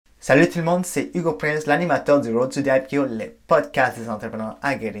Salut tout le monde, c'est Hugo Prince, l'animateur du Road to the IPO, le podcast des entrepreneurs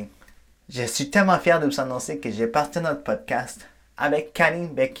aguerris. Je suis tellement fier de vous annoncer que j'ai parti notre podcast avec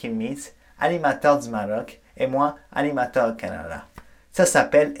Karim Bekimit, animateur du Maroc, et moi, animateur au Canada. Ça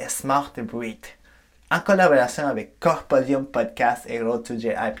s'appelle A Smart Breed, en collaboration avec Corpodium Podcast et Road to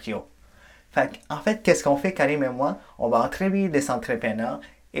the IPO. En fait, qu'est-ce qu'on fait, Karim et moi? On va entrevue des entrepreneurs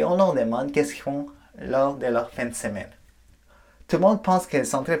et on leur demande qu'est-ce qu'ils font lors de leur fin de semaine. Tout le monde pense que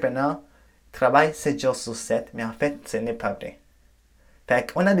les entrepreneurs travaillent 7 jours sur 7, mais en fait, ce n'est pas vrai.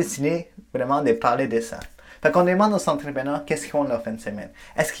 On a décidé vraiment de parler de ça. On demande aux entrepreneurs qu'est-ce qu'ils font leur fin de semaine.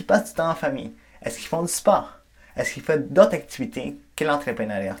 Est-ce qu'ils passent du temps en famille? Est-ce qu'ils font du sport? Est-ce qu'ils font d'autres activités que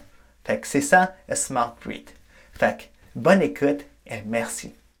l'entrepreneuriat? C'est ça, le Smart Breed. Bonne écoute et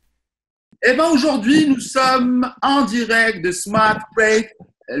merci. Eh bien, aujourd'hui, nous sommes en direct de Smart Break,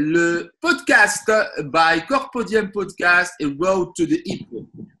 le podcast by Corpodium Podcast et Road to the Hippo.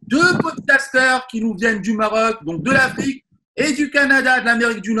 Deux podcasteurs qui nous viennent du Maroc, donc de l'Afrique et du Canada, de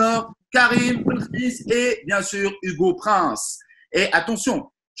l'Amérique du Nord, Karim Patrice et bien sûr Hugo Prince. Et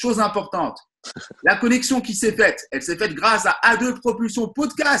attention, chose importante, la connexion qui s'est faite, elle s'est faite grâce à A2 Propulsion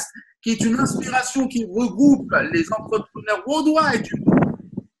Podcast, qui est une inspiration qui regroupe les entrepreneurs worldwide du monde.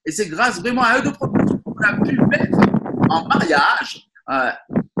 Et c'est grâce vraiment à A2 Propulsion qu'on a pu mettre en mariage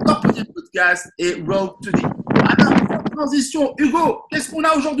Corpodium Podcast et Road to the. Alors, en transition, Hugo, qu'est-ce qu'on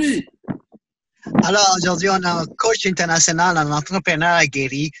a aujourd'hui? Alors, aujourd'hui, on a un coach international, un entrepreneur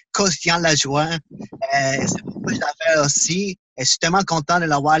aguerri, coach Yann Lajoie. C'est mon coach d'affaires aussi. Et je suis tellement content de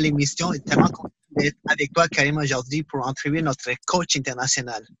l'avoir à l'émission et tellement content d'être avec toi, Karim, aujourd'hui pour entrevuer notre coach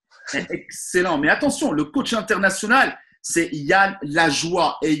international. Excellent. Mais attention, le coach international, c'est Yann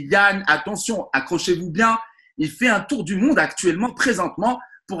Lajoie. Et Yann, attention, accrochez-vous bien, il fait un tour du monde actuellement, présentement,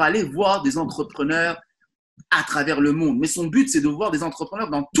 pour aller voir des entrepreneurs à travers le monde. Mais son but, c'est de voir des entrepreneurs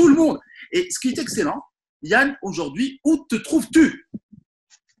dans tout le monde. Et ce qui est excellent, Yann, aujourd'hui, où te trouves-tu?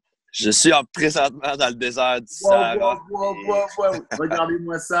 Je suis présentement dans le désert du Sahara. Wow.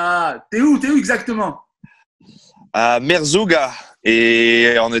 Regardez-moi ça. T'es où exactement? À Merzouga.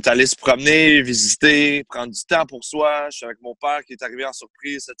 Et on est allé se promener, visiter, prendre du temps pour soi. Je suis avec mon père qui est arrivé en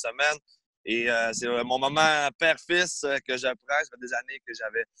surprise cette semaine. Et c'est mon moment père-fils que j'apprends. Ça fait des années que je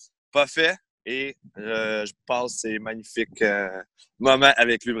n'avais pas fait. Et je passe ces magnifiques moments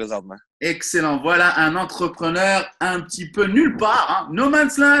avec lui présentement. Excellent. Voilà un entrepreneur un petit peu nulle part, No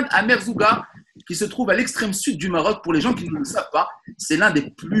Man's Land à Merzouga, qui se trouve à l'extrême sud du Maroc. Pour les gens qui ne le savent pas, c'est l'un des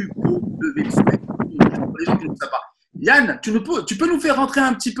plus beaux levées de soleil. Pour les gens qui ne le savent pas. Yann, tu peux nous faire rentrer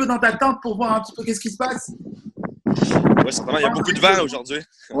un petit peu dans ta tente pour voir un petit peu qu'est-ce qui se passe? Oui, certainement. Il y a beaucoup de vent aujourd'hui.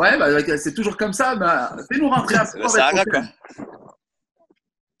 Ouais, c'est toujours comme ça. Fais-nous rentrer un peu. C'est le Sahara, quoi.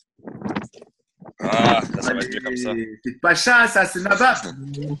 Ah, ça va être mieux comme ça. C'est Pacha, ça, c'est Nabab.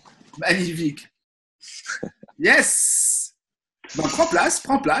 Magnifique. Yes. Bon, prends place.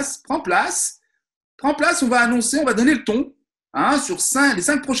 On va annoncer, on va donner le ton. Sur les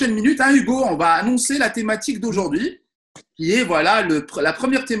 5 prochaines minutes, Hugo, on va annoncer la thématique d'aujourd'hui, qui est la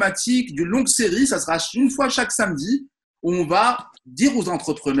première thématique d'une longue série. Ça sera une fois chaque samedi, où on va dire aux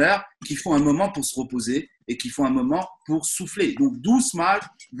entrepreneurs qu'ils font un moment pour se reposer et qu'ils font un moment pour souffler. Donc, do smart,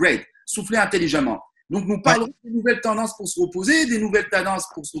 break. Souffler intelligemment. Donc, nous parlerons des nouvelles tendances pour se reposer, des nouvelles tendances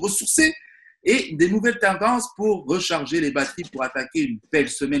pour se ressourcer et des nouvelles tendances pour recharger les batteries pour attaquer une belle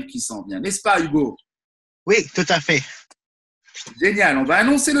semaine qui s'en vient. N'est-ce pas, Hugo? Oui, tout à fait. Génial. On va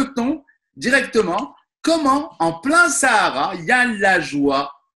annoncer le ton directement. Comment, en plein Sahara, Yann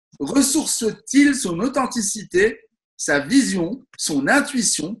Lajoie ressource-t-il son authenticité, sa vision, son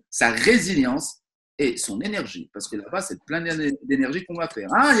intuition, sa résilience et son énergie? Parce que là-bas, c'est plein d'énergie qu'on va faire.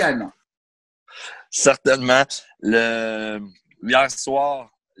 Yann? Certainement. Hier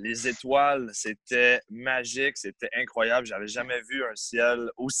soir, les étoiles, c'était magique, c'était incroyable. Je n'avais jamais vu un ciel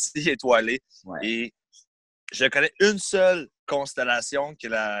aussi étoilé. Ouais. Et je connais une seule constellation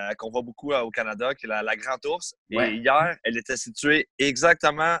qu'on voit beaucoup au Canada, qui est la Grande Ourse. Ouais. Et hier, elle était située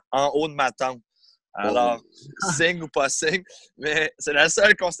exactement en haut de ma tente. Alors, signe ou pas signe, mais c'est la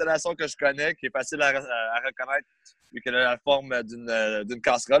seule constellation que je connais qui est facile à reconnaître vu qu'elle a la forme d'une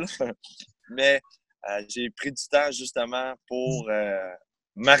casserole. Mais j'ai pris du temps justement pour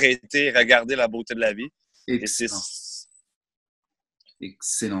m'arrêter et regarder la beauté de la vie. Excellent.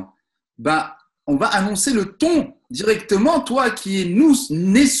 Excellent. On va annoncer le ton directement, toi qui es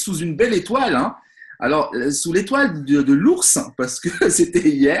né sous une belle étoile. Alors, sous l'étoile de l'ours, parce que c'était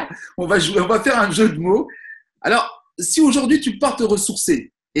hier, on va faire un jeu de mots. Alors, si aujourd'hui tu pars te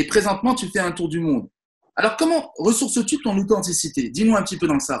ressourcer et présentement tu fais un tour du monde, alors comment ressources-tu ton authenticité? Dis-nous un petit peu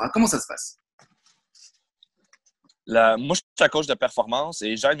dans le Sahara, comment ça se passe? Moi, je suis un coach de performance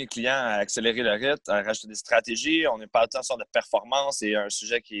et j'aide mes clients à accélérer le rythme, à rajouter des stratégies. On n'est pas attention de performance, c'est un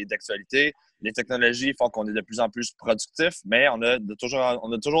sujet qui est d'actualité. Les technologies font qu'on est de plus en plus productif, mais on a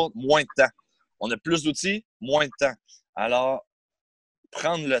toujours moins de temps. On a plus d'outils, moins de temps. Alors,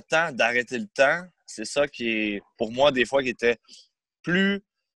 prendre le temps d'arrêter le temps, c'est ça qui est, pour moi, des fois, qui était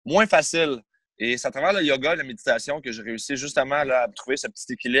moins facile. Et c'est à travers le yoga, la méditation, que j'ai réussi justement là, à trouver ce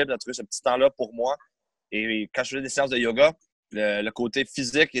petit équilibre, à trouver ce petit temps-là pour moi. Et quand je faisais des séances de yoga, le côté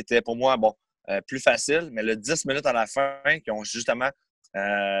physique était pour moi plus facile, mais le 10 minutes à la fin, qui ont justement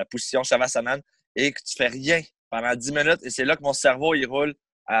position Shavasana, et que tu fais rien pendant 10 minutes, et c'est là que mon cerveau il roule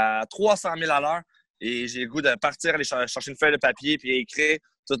à 300 000 à l'heure, et j'ai le goût de partir, aller chercher une feuille de papier, puis écrire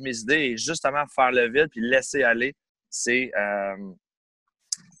toutes mes idées, et justement faire le vide, puis laisser aller, c'est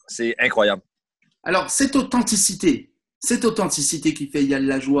incroyable. Alors, cette authenticité qui fait Yann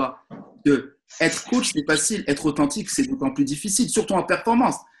Lajoie de être coach, c'est facile, être authentique, c'est d'autant plus difficile, surtout en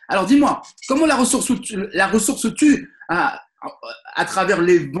performance. Alors, dis-moi, comment la ressources-tu à travers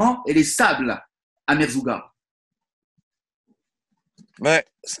les vents et les sables à Merzouga? Ouais,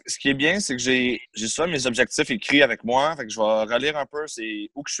 ce qui est bien, c'est que j'ai souvent mes objectifs écrits avec moi. Fait que je vais relire un peu c'est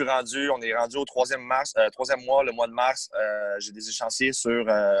où que je suis rendu. On est rendu au troisième mois, le mois de mars. J'ai des échéanciers sur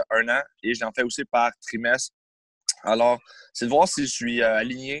un an et je l'en fais aussi par trimestre. Alors, c'est de voir si je suis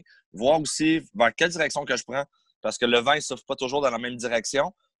aligné, voir aussi vers quelle direction que je prends. Parce que le vent, il ne souffle pas toujours dans la même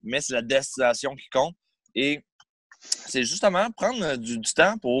direction, mais c'est la destination qui compte. Et c'est justement prendre du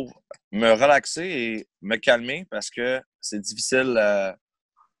temps pour me relaxer et me calmer parce que c'est difficile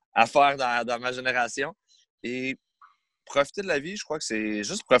à faire dans ma génération. Et profiter de la vie, je crois que c'est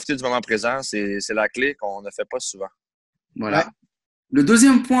juste profiter du moment présent. C'est la clé qu'on ne fait pas souvent. Voilà. Ouais. Le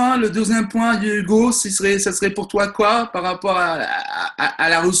deuxième point, Hugo, ça serait pour toi quoi par rapport à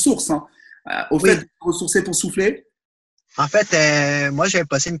la ressource, hein, au fait de ressourcer pour souffler? En fait, moi, je vais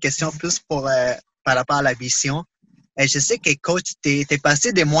poser une question plus par rapport à la vision. Je sais que coach, t'es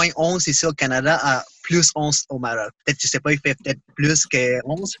passé de moins 11 ici au Canada à plus 11 au Maroc. Peut-être, je sais pas, il fait peut-être plus que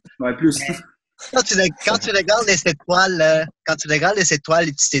 11. Ouais, plus. Quand tu regardes les étoiles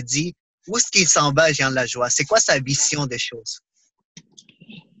et tu te dis, où est-ce qu'il s'en va, Jean Lajoie? C'est quoi sa vision des choses?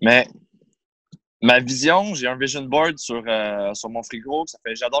 Mais ma vision, j'ai un vision board sur mon frigo.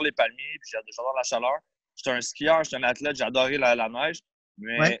 J'adore les palmiers, puis j'adore la chaleur. Je suis un skieur, je suis un athlète, j'ai adoré la neige,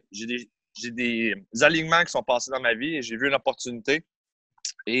 mais j'ai des alignements qui sont passés dans ma vie et j'ai vu une opportunité.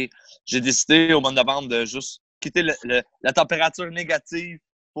 Et j'ai décidé au mois de novembre de juste quitter la température négative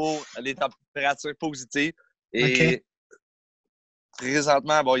pour les températures positives. Et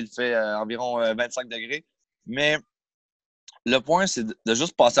présentement, il fait environ 25 degrés. Mais le point, c'est de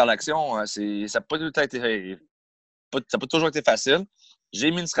juste passer à l'action. Ça n'a pas toujours été facile. J'ai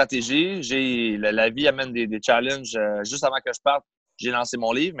mis une stratégie. La vie amène des challenges. Juste avant que je parte, j'ai lancé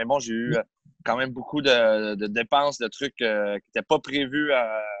mon livre. Mais bon, j'ai eu quand même beaucoup de dépenses, de trucs qui n'étaient pas prévus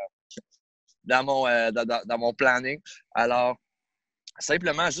dans mon planning. Alors,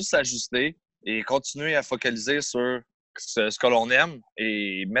 simplement juste s'ajuster et continuer à focaliser sur ce que l'on aime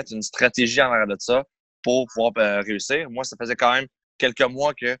et mettre une stratégie en arrière de ça pour pouvoir réussir. Moi, ça faisait quand même quelques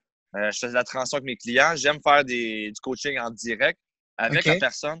mois que je faisais la transition avec mes clients. J'aime faire du coaching en direct avec la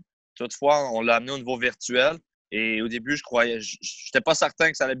personne. Toutefois, on l'a amené au niveau virtuel. Et au début, je n'étais pas certain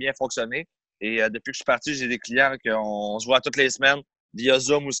que ça allait bien fonctionner. Et depuis que je suis parti, j'ai des clients qu'on se voit toutes les semaines via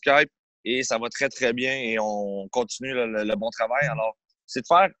Zoom ou Skype. Et ça va très, très bien et on continue le bon travail. Alors, c'est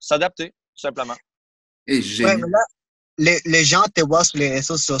de s'adapter, tout simplement. Et génial. Ouais, là, les gens te voient sur les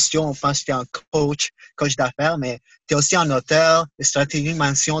réseaux sociaux, on pense que tu es un coach d'affaires, mais tu es aussi un auteur de stratégie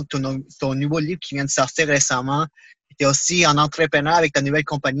mentionne ton nouveau livre qui vient de sortir récemment. Tu es aussi un entrepreneur avec ta nouvelle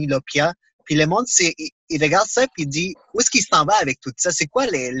compagnie Lopia. Puis le monde, il regarde ça et il dit, où est-ce qu'il s'en va avec tout ça? C'est quoi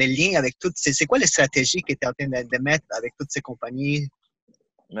les liens avec toutes c'est quoi les stratégies que tu es en train de mettre avec toutes ces compagnies?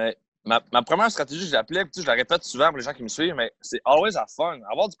 Mais ma première stratégie, je l'appelais, je la répète souvent pour les gens qui me suivent, mais c'est always have fun,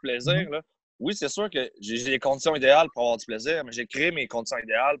 avoir du plaisir. Là. Oui, c'est sûr que j'ai les conditions idéales pour avoir du plaisir, mais j'ai créé mes conditions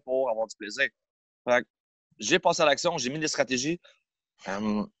idéales pour avoir du plaisir. Fait que j'ai passé à l'action, j'ai mis des stratégies.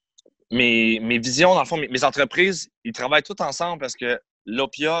 Mes visions, dans le fond, mes entreprises, ils travaillent tous ensemble parce que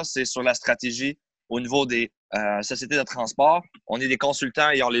l'OPIA, c'est sur la stratégie au niveau des sociétés de transport. On est des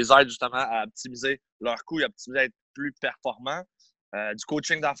consultants et on les aide justement à optimiser leurs coûts et à optimiser à être plus performants. Du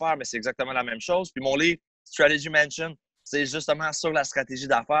coaching d'affaires, mais c'est exactement la même chose. Puis mon livre, Strategy Mansion, c'est justement sur la stratégie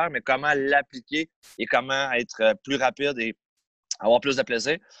d'affaires, mais comment l'appliquer et comment être plus rapide et avoir plus de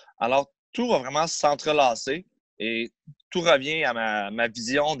plaisir. Alors, tout va vraiment s'entrelacer et tout revient à ma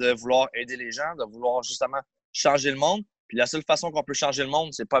vision de vouloir aider les gens, de vouloir justement changer le monde. Puis la seule façon qu'on peut changer le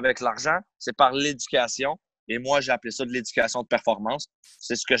monde, c'est pas avec l'argent, c'est par l'éducation. Et moi, j'ai appelé ça de l'éducation de performance.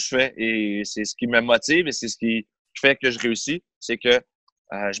 C'est ce que je fais et c'est ce qui me motive et c'est ce qui fait que je réussis. C'est que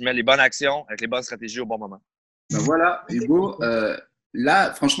je mets les bonnes actions avec les bonnes stratégies au bon moment. Ben voilà, Hugo,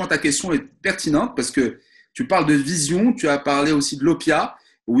 là, franchement, ta question est pertinente parce que tu parles de vision, tu as parlé aussi de l'OPIA,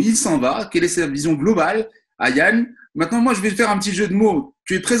 où il s'en va, quelle est sa vision globale à Yann. Maintenant, moi, je vais te faire un petit jeu de mots.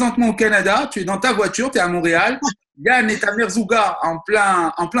 Tu es présentement au Canada, tu es dans ta voiture, tu es à Montréal. Yann est à Merzouga, en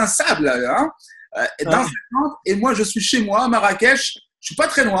plein sable, hein, dans cette tente, et moi, je suis chez moi, à Marrakech, je suis pas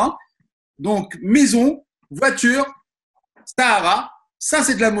très loin. Donc, maison, voiture, Sahara, ça,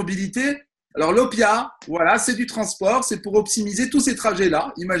 c'est de la mobilité. Alors, l'OPIA, voilà, c'est du transport, c'est pour optimiser tous ces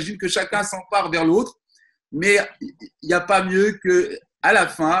trajets-là. Imagine que chacun s'empare vers l'autre, mais il n'y a pas mieux que, à la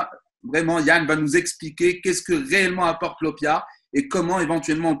fin, vraiment, Yann va nous expliquer qu'est-ce que réellement apporte l'OPIA et comment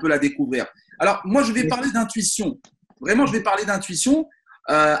éventuellement on peut la découvrir. Alors, moi, je vais parler d'intuition. Vraiment, je vais parler d'intuition.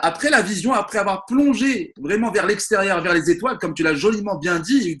 Après la vision, après avoir plongé vraiment vers l'extérieur, vers les étoiles, comme tu l'as joliment bien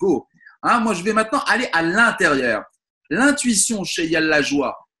dit, Hugo, hein, moi, je vais maintenant aller à l'intérieur. L'intuition chez Yann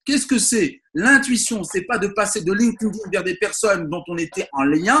Lajoie, qu'est-ce que c'est? L'intuition, c'est pas de passer de LinkedIn vers des personnes dont on était en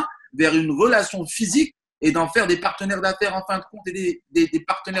lien, vers une relation physique et d'en faire des partenaires d'affaires en fin de compte et des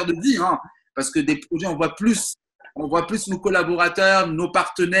partenaires de vie. Hein. Parce que des projets, on voit plus nos collaborateurs, nos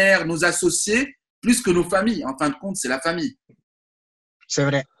partenaires, nos associés, plus que nos familles. En fin de compte, c'est la famille. C'est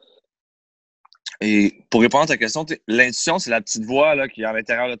vrai. Et pour répondre à ta question, l'intuition, c'est la petite voix là, qui est à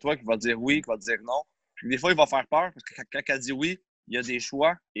l'intérieur de toi qui va dire oui, qui va dire non. Puis des fois, il va faire peur parce que quand elle dit oui, il y a des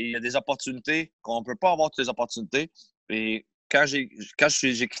choix et il y a des opportunités qu'on ne peut pas avoir toutes les opportunités. Et quand j'ai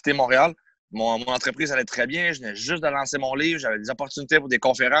quitté Montréal, mon entreprise allait très bien. Je venais juste de lancer mon livre. J'avais des opportunités pour des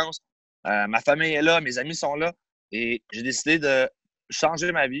conférences. Ma famille est là, mes amis sont là. Et j'ai décidé de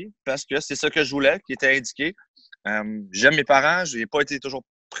changer ma vie parce que c'est ça que je voulais, qui était indiqué. J'aime mes parents. Je n'ai pas été toujours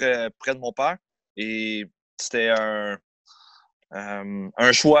près de mon père. Et c'était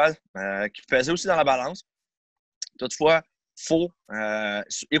un choix qui pesait aussi dans la balance. Toutefois, il faut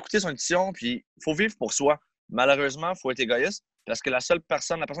écouter son intuition, puis il faut vivre pour soi. Malheureusement, il faut être égoïste parce que la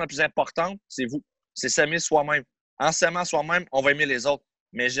personne la plus importante, c'est vous. C'est s'aimer soi-même. En s'aimant soi-même, on va aimer les autres.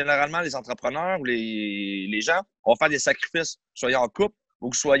 Mais généralement, les entrepreneurs ou les gens vont faire des sacrifices, que soyez en couple ou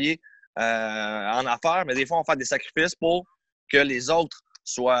que soyez en affaires, mais des fois, on fait des sacrifices pour que les autres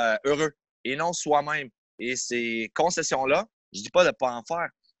soient heureux et non soi-même. Et ces concessions-là, je ne dis pas de ne pas en faire.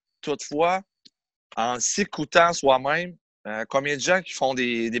 Toutefois, en s'écoutant soi-même, combien de gens qui font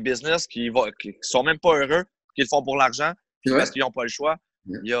des business qui ne sont même pas heureux, qui le font pour l'argent, parce qu'ils n'ont pas le choix.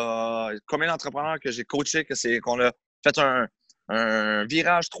 Il y a combien d'entrepreneurs que j'ai coachés qu'on a fait un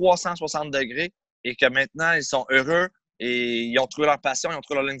virage 360 degrés et que maintenant, ils sont heureux et ils ont trouvé leur passion, ils ont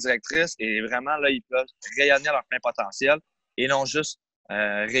trouvé leur ligne directrice et vraiment, là, ils peuvent rayonner à leur plein potentiel et non juste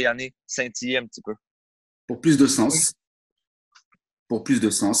rayonner, scintiller un petit peu. Pour plus de sens. Pour plus de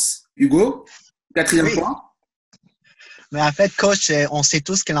sens. Hugo, quatrième point. Mais en fait, coach, on sait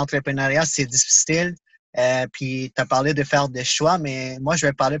tous que l'entrepreneuriat, c'est difficile. Puis, tu as parlé de faire des choix, mais moi, je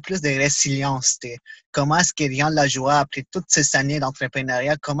vais parler plus de résilience. Comment est-ce que Yann Lajoie, après toutes ces années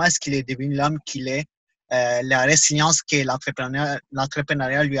d'entrepreneuriat, comment est-ce qu'il est devenu l'homme qu'il est? La résilience que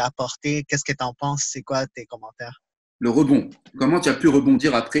l'entrepreneuriat lui a apporté, qu'est-ce que tu en penses? C'est quoi tes commentaires? Le rebond. Comment tu as pu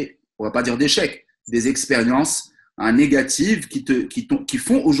rebondir après, on ne va pas dire d'échecs, des expériences négatives qui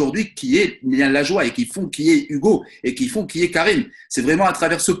font aujourd'hui qui est Yann Lajoie et qui font qui est Hugo et qui font qui est Karim. C'est vraiment à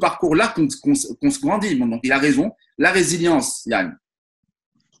travers ce parcours-là qu'on se grandit. Donc, il a raison. La résilience, Yann.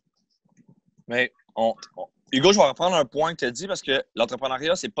 Mais Hugo, je vais reprendre un point que tu as dit parce que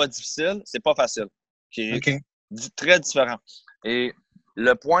l'entrepreneuriat, c'est pas difficile, c'est pas facile. Qui est très différent. Et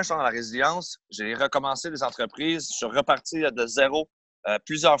le point sur la résilience, j'ai recommencé des entreprises, je suis reparti de zéro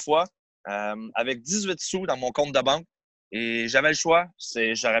plusieurs fois. Avec 18 sous dans mon compte de banque et j'avais le choix.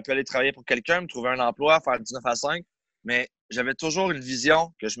 J'aurais pu aller travailler pour quelqu'un, me trouver un emploi, faire 19 à 5, mais j'avais toujours une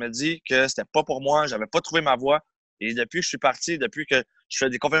vision que je me dis que c'était pas pour moi, j'avais pas trouvé ma voie. Et depuis que je suis parti, depuis que je fais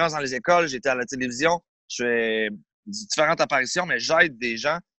des conférences dans les écoles, j'étais à la télévision, je fais différentes apparitions, mais j'aide des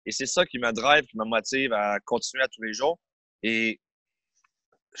gens et c'est ça qui me drive, qui me motive à continuer à tous les jours. Et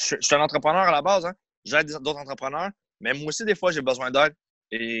je suis un entrepreneur à la base, hein? J'aide d'autres entrepreneurs, mais moi aussi, des fois, j'ai besoin d'aide.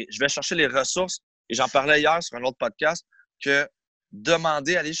 Et je vais chercher les ressources. Et j'en parlais hier sur un autre podcast que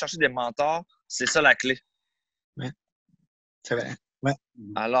aller chercher des mentors, c'est ça la clé. Oui, c'est vrai. Ouais.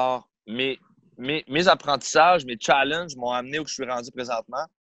 Alors, mes apprentissages, mes challenges m'ont amené où je suis rendu présentement.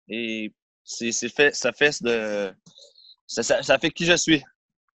 Et ça fait qui je suis.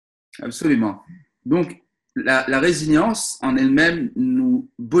 Absolument. Donc, la résilience en elle-même nous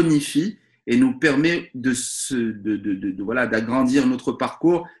bonifie et nous permet d'agrandir notre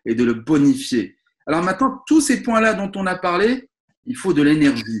parcours et de le bonifier. Alors maintenant, tous ces points-là dont on a parlé, il faut de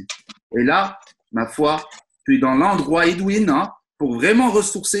l'énergie. Et là, ma foi, tu es dans l'endroit Edwin pour vraiment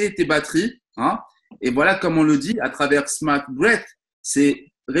ressourcer tes batteries. Et voilà, comme on le dit, à travers Smart Breath,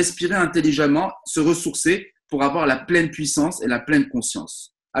 c'est respirer intelligemment, se ressourcer pour avoir la pleine puissance et la pleine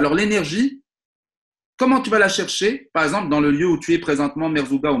conscience. Alors l'énergie, comment tu vas la chercher, par exemple, dans le lieu où tu es présentement,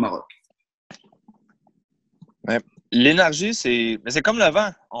 Merzouga au Maroc? Ouais. L'énergie, c'est comme le vent.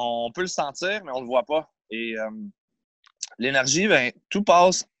 On peut le sentir, mais on ne le voit pas. Et l'énergie, tout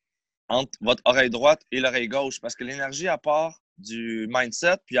passe entre votre oreille droite et l'oreille gauche parce que l'énergie, elle part du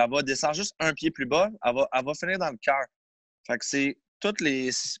mindset, puis elle va descendre juste un pied plus bas, elle va finir dans le cœur. Fait que c'est toutes les...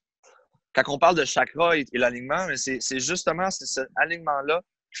 Quand on parle de chakra et l'alignement, c'est justement cet alignement-là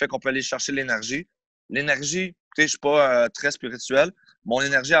qui fait qu'on peut aller chercher l'énergie. L'énergie, écoutez, je ne suis pas très spirituel. Mon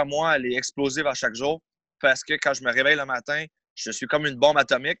énergie à moi, elle est explosive à chaque jour parce que quand je me réveille le matin, je suis comme une bombe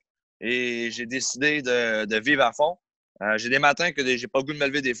atomique et j'ai décidé de vivre à fond. J'ai des matins que j'ai pas le goût de me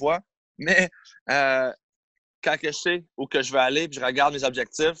lever des fois, mais quand je sais où que je vais aller et je regarde mes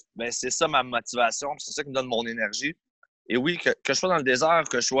objectifs, c'est ça ma motivation, c'est ça qui me donne mon énergie. Et oui, que je sois dans le désert,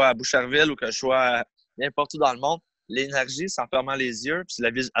 que je sois à Boucherville ou que je sois n'importe où dans le monde, l'énergie, c'est en fermant les yeux, puis c'est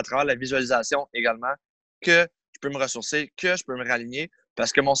à travers la visualisation également, que je peux me ressourcer, que je peux me réaligner,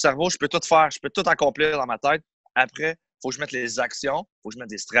 parce que mon cerveau, je peux tout faire, je peux tout accomplir dans ma tête. Après, il faut que je mette les actions, il faut que je mette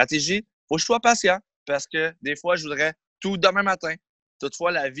des stratégies, il faut que je sois patient, parce que des fois, je voudrais tout demain matin.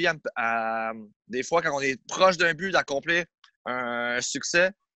 Toutefois, la vie, des fois, quand on est proche d'un but d'accomplir un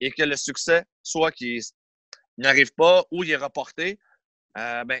succès et que le succès, soit qu'il n'arrive pas ou il est reporté,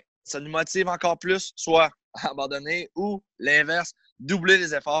 ça nous motive encore plus, soit à abandonner ou l'inverse, doubler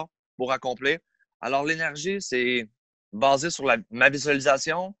les efforts pour accomplir. Alors, l'énergie, c'est basé sur ma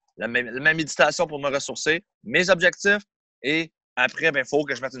visualisation, ma méditation pour me ressourcer, mes objectifs et après, il faut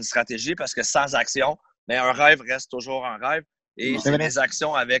que je mette une stratégie parce que sans action, un rêve reste toujours un rêve et c'est des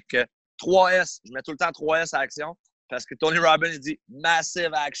actions avec 3 S. Je mets tout le temps 3 S à action parce que Tony Robbins il dit «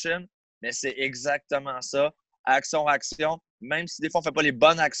 massive action », mais c'est exactement ça. Action, action. Même si des fois, on ne fait pas les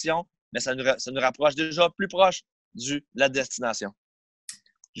bonnes actions, mais ça nous rapproche déjà plus proche de la destination.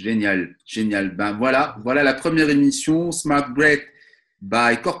 Génial, génial. Voilà la première émission Smart Break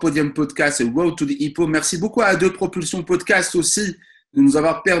by Corpodium Podcast et Road to the Hippo. Merci beaucoup à Deux Propulsion Podcast aussi de nous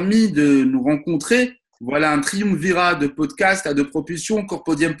avoir permis de nous rencontrer. Voilà un triumvirat de podcasts à Deux Propulsion,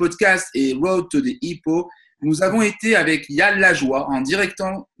 Corpodium Podcast et Road to the Hippo. Nous avons été avec Yann Lajoie en direct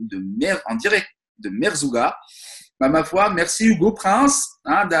de Merzouga. Ma foi, merci Hugo Prince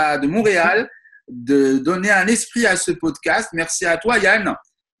de Montréal de donner un esprit à ce podcast. Merci à toi Yann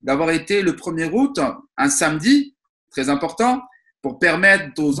d'avoir été le 1er août, un samedi, très important, pour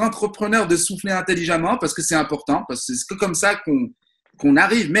permettre aux entrepreneurs de souffler intelligemment parce que c'est important, parce que c'est que comme ça qu'on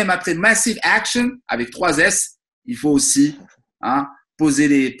arrive, même après Massive Action, avec 3 S, il faut aussi poser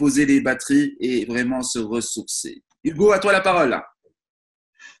les batteries et vraiment se ressourcer. Hugo, à toi la parole.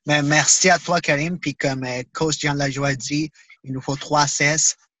 Mais merci à toi, Karim. Puis comme coach Jean Lajoie dit, il nous faut 3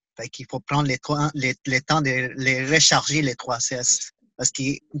 CS. Fait qu'il faut prendre le temps de les recharger, les 3 CS. Parce que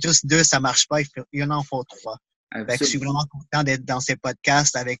juste 2, ça ne marche pas. Il y en faut 3. Fait que je suis vraiment content d'être dans ces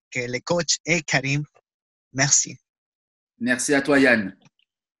podcasts avec les coachs et Karim. Merci. Merci à toi, Yann.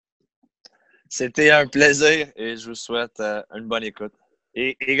 C'était un plaisir et je vous souhaite une bonne écoute.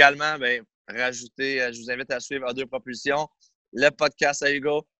 Et également, je vous invite à suivre à Deux Propulsions, le podcast à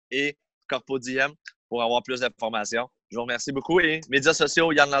Hugo et Corpodium pour avoir plus d'informations. Je vous remercie beaucoup et médias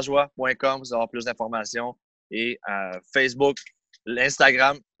sociaux, yannlajoie.com, vous avoir plus d'informations et Facebook,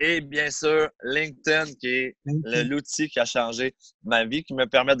 l'Instagram et bien sûr LinkedIn qui est l'outil qui a changé ma vie, qui me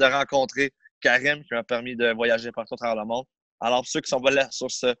permet de rencontrer Karim, qui m'a permis de voyager partout à travers le monde. Alors pour ceux qui sont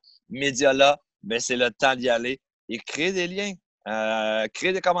sur ce média-là, c'est le temps d'y aller et créer des liens,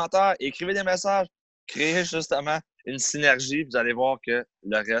 créer des commentaires, écrivez des messages, créer justement une synergie. Vous allez voir que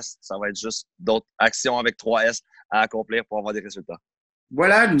le reste, ça va être juste d'autres actions avec 3 S à accomplir pour avoir des résultats.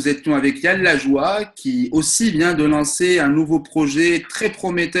 Voilà, nous étions avec Yann Lajoie qui aussi vient de lancer un nouveau projet très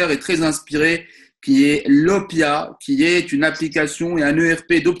prometteur et très inspiré qui est Lopia, qui est une application et un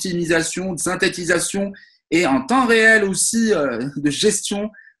ERP d'optimisation, de synthétisation et en temps réel aussi de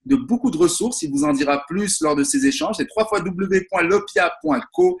gestion de beaucoup de ressources. Il vous en dira plus lors de ces échanges. C'est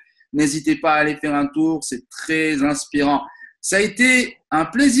www.lopia.co. N'hésitez pas à aller faire un tour, c'est très inspirant. Ça a été un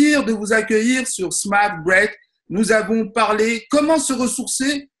plaisir de vous accueillir sur Smart Break. Nous avons parlé comment se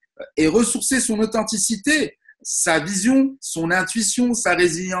ressourcer et ressourcer son authenticité, sa vision, son intuition, sa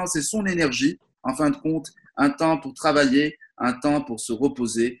résilience et son énergie. En fin de compte, un temps pour travailler, un temps pour se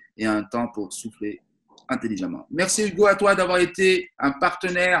reposer et un temps pour souffler intelligemment. Merci Hugo à toi d'avoir été un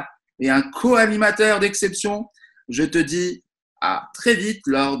partenaire et un co-animateur d'exception. Je te dis à très vite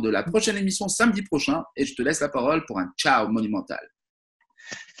lors de la prochaine émission samedi prochain et je te laisse la parole pour un ciao monumental.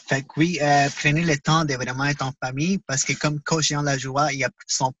 Fait que oui, prenez le temps de vraiment être en famille parce que comme coach Jean Lajoie,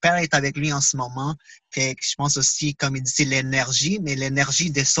 son père est avec lui en ce moment. Fait que je pense aussi, comme il dit, l'énergie, mais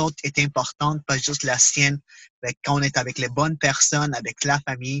l'énergie des autres est importante, pas juste la sienne. Fait que quand on est avec les bonnes personnes, avec la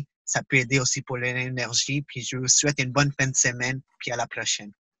famille, ça peut aider aussi pour l'énergie. Puis je vous souhaite une bonne fin de semaine, puis à la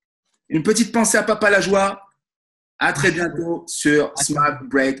prochaine. Une petite pensée à Papa Lajoie. À très bientôt sur Smart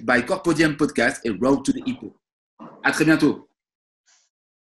Break by Corpodium Podcast et Road to the Hippo. À très bientôt.